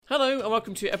Hello and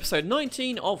welcome to episode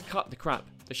 19 of Cut the Crap,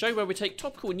 the show where we take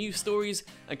topical news stories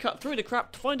and cut through the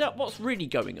crap to find out what's really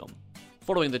going on.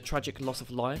 Following the tragic loss of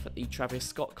life at the Travis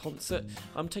Scott concert,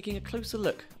 I'm taking a closer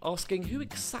look, asking who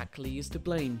exactly is to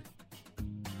blame.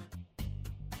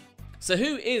 So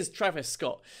who is Travis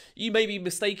Scott? You may be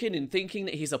mistaken in thinking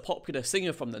that he's a popular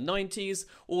singer from the 90s,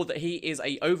 or that he is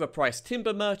a overpriced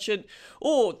timber merchant,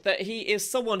 or that he is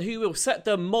someone who will set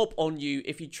the mob on you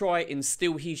if you try and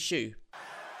steal his shoe.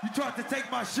 You tried to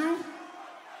take my shoe?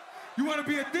 You want to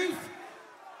be a thief?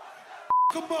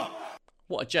 Come up.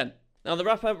 What a gent. Now, the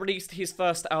rapper released his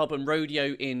first album,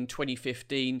 Rodeo, in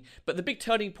 2015, but the big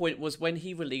turning point was when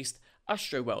he released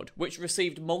Astroworld, which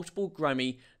received multiple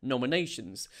Grammy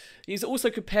nominations. He's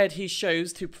also compared his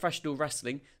shows to professional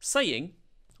wrestling, saying,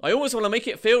 "I always want to make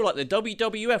it feel like the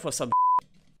WWF or something."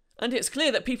 And it's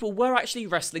clear that people were actually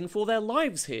wrestling for their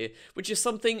lives here, which is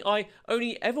something I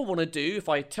only ever want to do if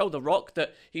I tell The Rock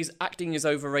that his acting is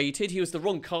overrated, he was the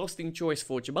wrong casting choice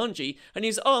for Jumanji, and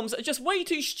his arms are just way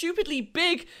too stupidly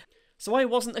big. So why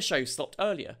wasn't the show stopped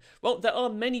earlier? Well, there are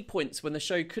many points when the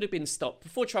show could have been stopped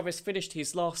before Travis finished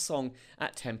his last song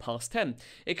at 10 past 10.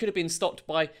 It could have been stopped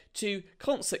by two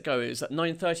concert goers at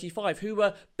 9:35 who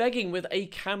were begging with a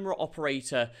camera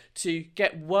operator to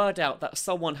get word out that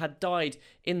someone had died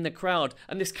in the crowd,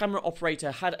 and this camera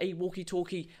operator had a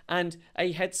walkie-talkie and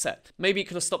a headset. Maybe it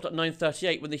could have stopped at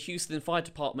 9:38 when the Houston Fire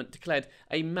Department declared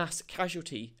a mass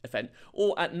casualty event,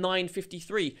 or at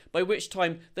 9:53, by which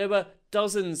time there were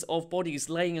dozens of bodies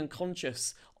laying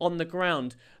unconscious on the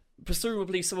ground,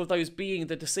 presumably some of those being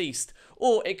the deceased.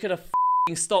 Or it could have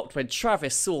stopped when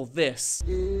Travis saw this.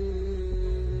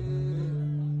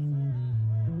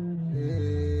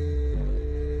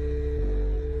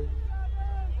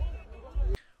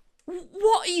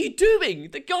 What are you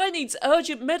doing? The guy needs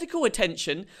urgent medical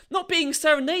attention, not being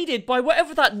serenaded by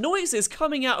whatever that noise is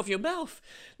coming out of your mouth.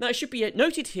 Now, it should be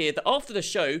noted here that after the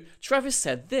show, Travis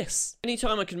said this: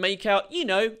 "Anytime I can make out,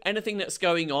 anything that's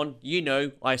going on,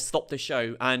 I stop the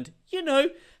show and,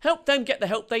 help them get the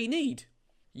help they need."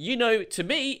 To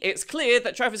me, it's clear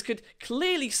that Travis could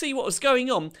clearly see what was going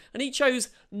on, and he chose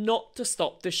not to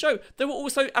stop the show. There were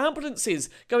also ambulances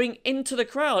going into the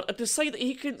crowd, and to say that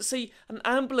he couldn't see an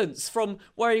ambulance from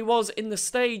where he was in the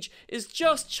stage is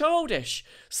just childish.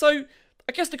 So,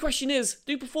 I guess the question is,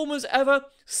 do performers ever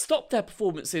stop their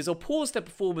performances or pause their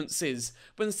performances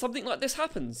when something like this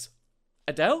happens?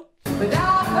 Adele?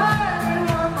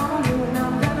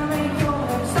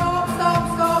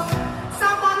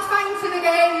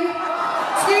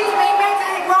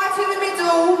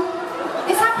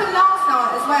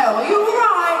 Are you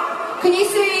alright? Can you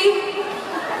see?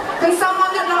 Can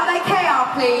someone look like they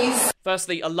care, please?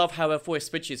 Firstly, I love how her voice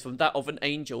switches from that of an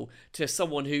angel to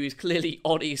someone who is clearly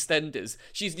on EastEnders.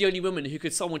 She's the only woman who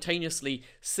could simultaneously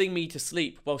sing me to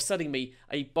sleep while selling me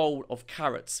a bowl of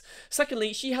carrots.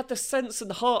 Secondly, she had the sense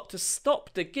and heart to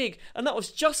stop the gig, and that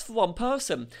was just for one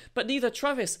person. But neither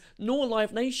Travis nor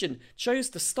Live Nation chose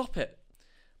to stop it.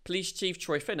 Police Chief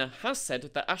Troy Finner has said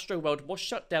that Astroworld was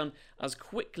shut down as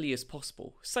quickly as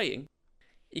possible, saying,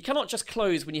 "You cannot just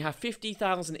close when you have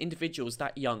 50,000 individuals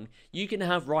that young. You can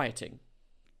have rioting.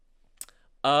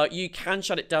 You can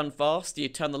shut it down fast. You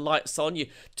turn the lights on, you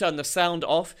turn the sound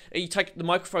off, and you take the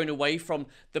microphone away from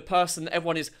the person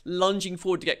everyone is lunging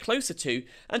forward to get closer to.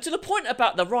 And to the point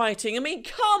about the rioting, I mean,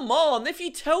 come on, if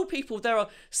you tell people there are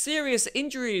serious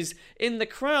injuries in the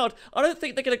crowd, I don't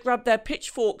think they're going to grab their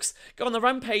pitchforks, go on the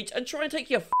rampage, and try and take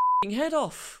your head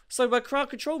off." So were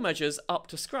crowd control measures up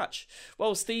to scratch?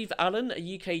 Well, Steve Allen, a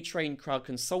UK trained crowd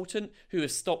consultant who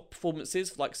has stopped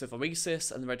performances like Oasis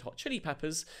and the Red Hot Chili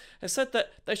Peppers, has said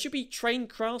that there should be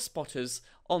trained crowd spotters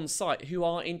on site who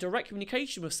are in direct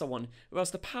communication with someone who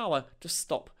has the power to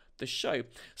stop the show.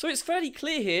 So it's fairly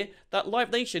clear here that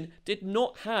Live Nation did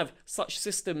not have such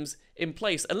systems in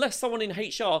place, unless someone in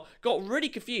HR got really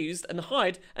confused and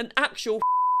hired an actual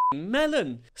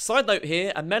melon. Side note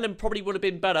here, a melon probably would have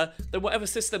been better than whatever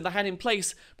system they had in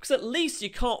place, because at least you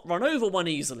can't run over one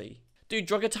easily. Do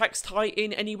drug attacks tie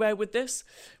in anywhere with this?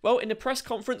 Well, in a press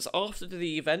conference after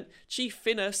the event, Chief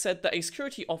Finner said that a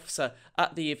security officer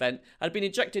at the event had been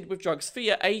injected with drugs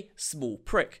via a small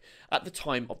prick at the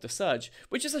time of the surge,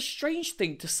 which is a strange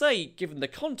thing to say given the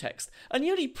context. And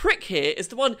the only prick here is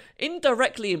the one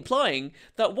indirectly implying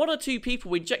that one or two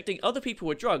people injecting other people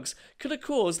with drugs could have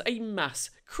caused a mass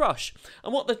crush.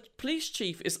 And what the police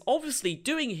chief is obviously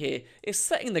doing here is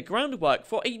setting the groundwork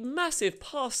for a massive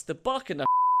pass the buck and a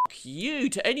you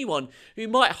to anyone who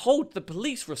might hold the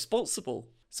police responsible.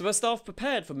 So are staff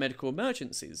prepared for medical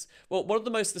emergencies? Well, one of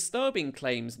the most disturbing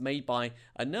claims made by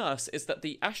a nurse is that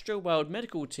the Astroworld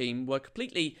medical team were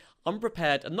completely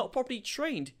unprepared and not properly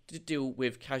trained to deal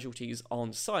with casualties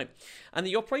on site. And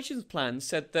the operations plan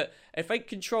said that event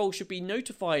control should be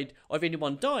notified of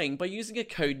anyone dying by using a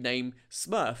code name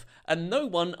Smurf, and no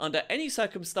one under any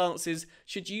circumstances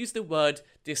should use the word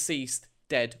deceased,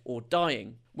 dead or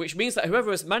dying. Which means that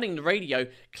whoever was manning the radio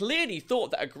clearly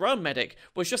thought that a ground medic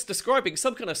was just describing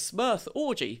some kind of Smurf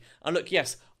orgy. And look,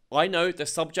 yes, I know the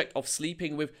subject of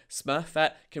sleeping with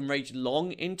Smurfette can rage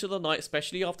long into the night,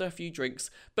 especially after a few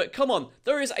drinks, but come on,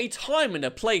 there is a time and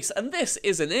a place, and this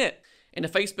isn't it. In a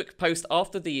Facebook post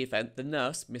after the event, the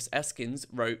nurse, Miss Eskins,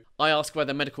 wrote, "I ask where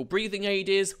the medical breathing aid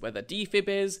is, where the defib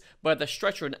is, where the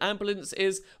stretcher and ambulance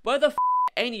is, where the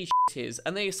any shit is,"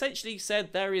 and they essentially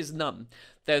said there is none.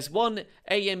 There's one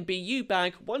AMBU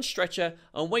bag, one stretcher,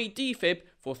 and way defib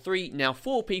for 3, now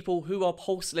 4 people who are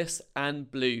pulseless and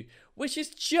blue, which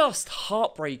is just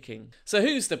heartbreaking. So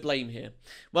who's to blame here?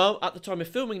 Well, at the time of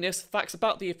filming this, facts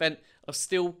about the event are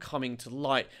still coming to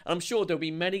light, and I'm sure there'll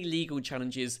be many legal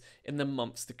challenges in the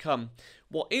months to come.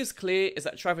 What is clear is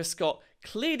that Travis Scott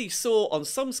clearly saw on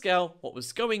some scale what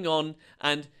was going on,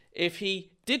 and if he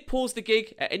did pause the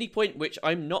gig at any point, which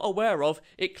I'm not aware of,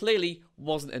 it clearly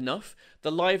wasn't enough.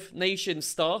 The Live Nation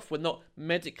staff were not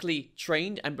medically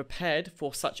trained and prepared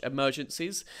for such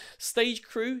emergencies. Stage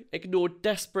crew ignored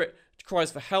desperate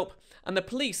cries for help, and the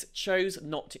police chose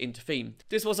not to intervene.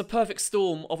 This was a perfect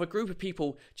storm of a group of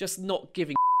people just not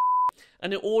giving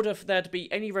and in order for there to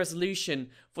be any resolution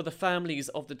for the families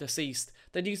of the deceased,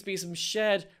 there needs to be some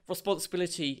shared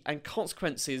responsibility and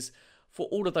consequences for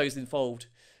all of those involved.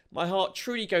 My heart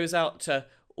truly goes out to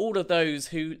all of those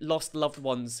who lost loved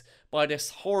ones by this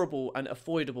horrible and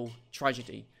avoidable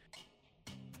tragedy.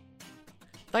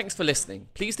 Thanks for listening.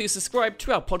 Please do subscribe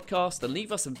to our podcast and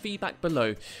leave us some feedback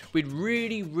below. We'd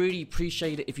really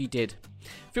appreciate it if you did.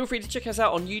 Feel free to check us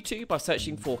out on YouTube by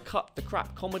searching for Cut the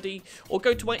Crap Comedy, or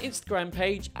go to my Instagram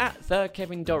page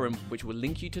 @TheKevinDurham, which will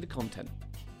link you to the content.